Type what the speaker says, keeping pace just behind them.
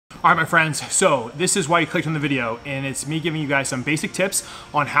All right, my friends, so this is why you clicked on the video, and it's me giving you guys some basic tips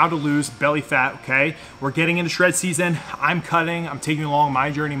on how to lose belly fat, okay? We're getting into shred season. I'm cutting, I'm taking along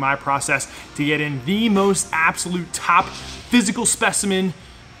my journey, my process to get in the most absolute top physical specimen,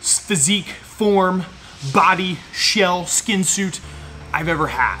 physique, form, body, shell, skin suit I've ever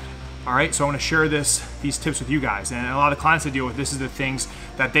had. All right, so I wanna share these tips with you guys, and a lot of clients I deal with, this is the things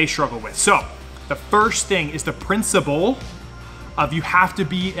that they struggle with. So, the first thing is the principle of you have to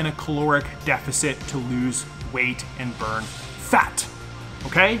be in a caloric deficit to lose weight and burn fat,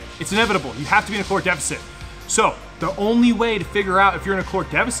 okay? It's inevitable, you have to be in a caloric deficit. So the only way to figure out if you're in a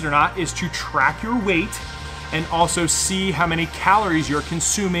caloric deficit or not is to track your weight and also see how many calories you're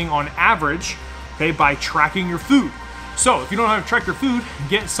consuming on average, okay, by tracking your food. So if you don't know how to track your food,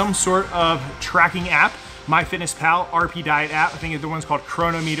 get some sort of tracking app, MyFitnessPal, RP Diet app, I think the one's called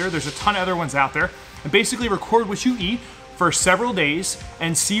Chronometer. There's a ton of other ones out there. And basically record what you eat for several days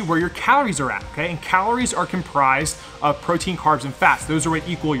and see where your calories are at, okay? And calories are comprised of protein, carbs, and fats. Those are what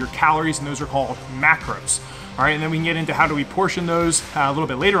equal your calories, and those are called macros. All right, and then we can get into how do we portion those a little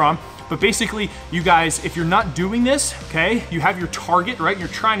bit later on. But basically, you guys, if you're not doing this, okay, you have your target, right? You're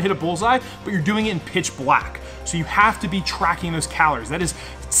trying to hit a bullseye, but you're doing it in pitch black. So you have to be tracking those calories. That is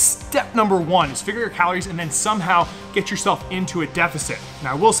step number one, is figure your calories and then somehow get yourself into a deficit.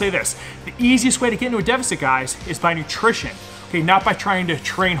 Now I will say this, the easiest way to get into a deficit, guys, is by nutrition. Okay, not by trying to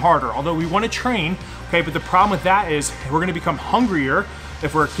train harder, although we wanna train, okay, but the problem with that is we're gonna become hungrier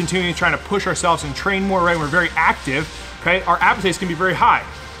if we're continuing trying to push ourselves and train more, right? We're very active, okay? Our appetites can be very high.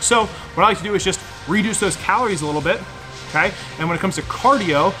 So what I like to do is just reduce those calories a little bit, okay? And when it comes to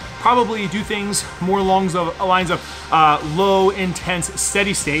cardio, probably do things more along the lines of low, intense,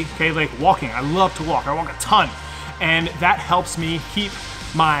 steady state, okay? Like walking, I love to walk, I walk a ton. And that helps me keep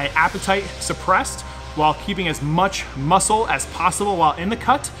my appetite suppressed while keeping as much muscle as possible while in the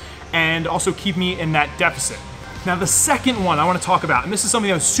cut, and also keep me in that deficit. Now the second one I wanna talk about, and this is something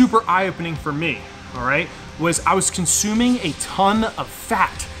that was super eye-opening for me, all right, was I was consuming a ton of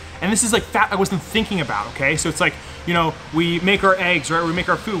fat. And this is like fat I wasn't thinking about, okay? So it's like, you know, we make our eggs, right? We make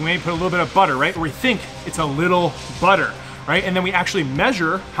our food, we maybe put a little bit of butter, right? Or we think it's a little butter, right? And then we actually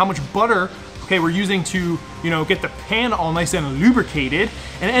measure how much butter, okay, we're using to, you know, get the pan all nice and lubricated,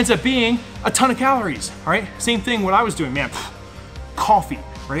 and it ends up being a ton of calories, all right? Same thing what I was doing, man, coffee,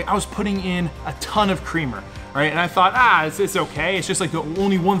 right? I was putting in a ton of creamer, right? And I thought, it's okay. It's just like the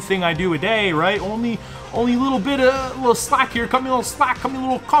only one thing I do a day, right? Only a little slack here, cut me a little slack, cut me a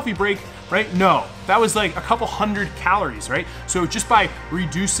little coffee break, right? No, that was like a couple hundred calories, right? So just by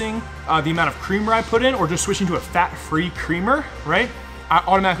reducing the amount of creamer I put in, or just switching to a fat-free creamer, right? I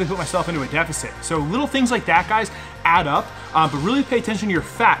automatically put myself into a deficit. So little things like that, guys, add up, but really pay attention to your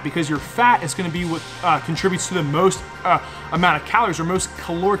fat, because your fat is gonna be what contributes to the most amount of calories, or most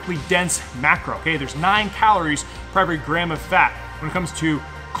calorically dense macro, okay? There's 9 calories per every gram of fat. When it comes to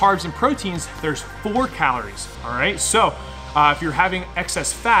carbs and proteins, there's 4 calories, all right? So if you're having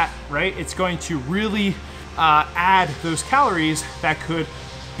excess fat, right, it's going to really add those calories that could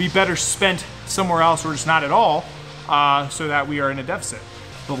be better spent somewhere else, or just not at all, so that we are in a deficit.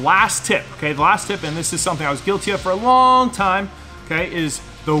 The last tip, okay, the last tip, and this is something I was guilty of for a long time, okay, is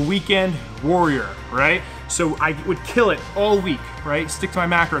the weekend warrior, right? So I would kill it all week, right? Stick to my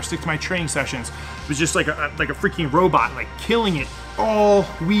macros, stick to my training sessions. It was just like a freaking robot, like killing it all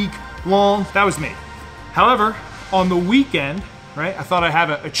week long. That was me. However, on the weekend, right, I thought I'd have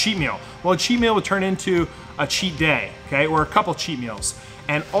a cheat meal. Well, a cheat meal would turn into a cheat day, okay, or a couple cheat meals.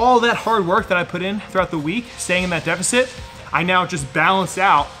 And all that hard work that I put in throughout the week, staying in that deficit, I now just balanced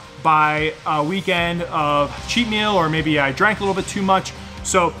out by a weekend of cheat meal, or maybe I drank a little bit too much.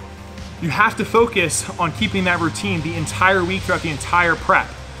 So you have to focus on keeping that routine the entire week throughout the entire prep.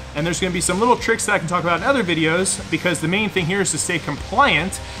 And there's gonna be some little tricks that I can talk about in other videos, because the main thing here is to stay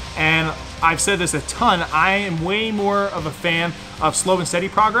compliant. And I've said this a ton, I am way more of a fan of slow and steady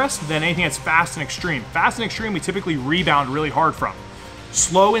progress than anything that's fast and extreme. Fast and extreme, we typically rebound really hard from.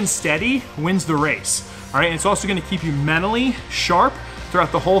 Slow and steady wins the race, all right? And it's also gonna keep you mentally sharp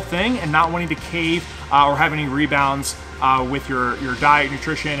throughout the whole thing, and not wanting to cave or have any rebounds with your diet,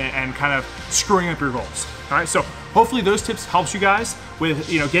 nutrition, and kind of screwing up your goals, all right? So hopefully those tips helps you guys with,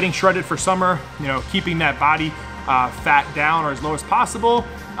 you know, getting shredded for summer, you know, keeping that body fat down or as low as possible,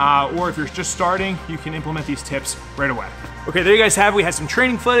 or if you're just starting, you can implement these tips right away. Okay, there you guys have it. We had some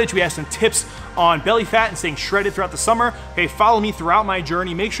training footage, we had some tips on belly fat and staying shredded throughout the summer. Okay, follow me throughout my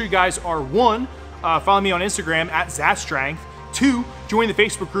journey. Make sure you guys are, 1, follow me on Instagram at @zatstrength. 2, join the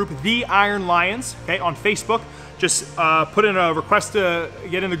Facebook group, The Iron Lions, okay, on Facebook. Just put in a request to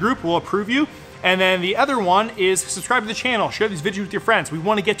get in the group, we'll approve you. And then the other one is subscribe to the channel, share these videos with your friends. We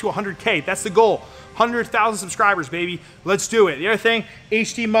want to get to 100K, that's the goal. 100,000 subscribers, baby. Let's do it. The other thing,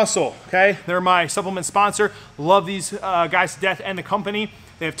 HD Muscle, okay? They're my supplement sponsor. Love these guys to death and the company.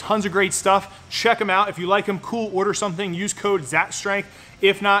 They have tons of great stuff. Check them out. If you like them, cool, order something. Use code ZATSTRENGTH.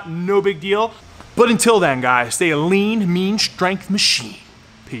 If not, no big deal. But until then, guys, stay a lean, mean strength machine.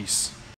 Peace.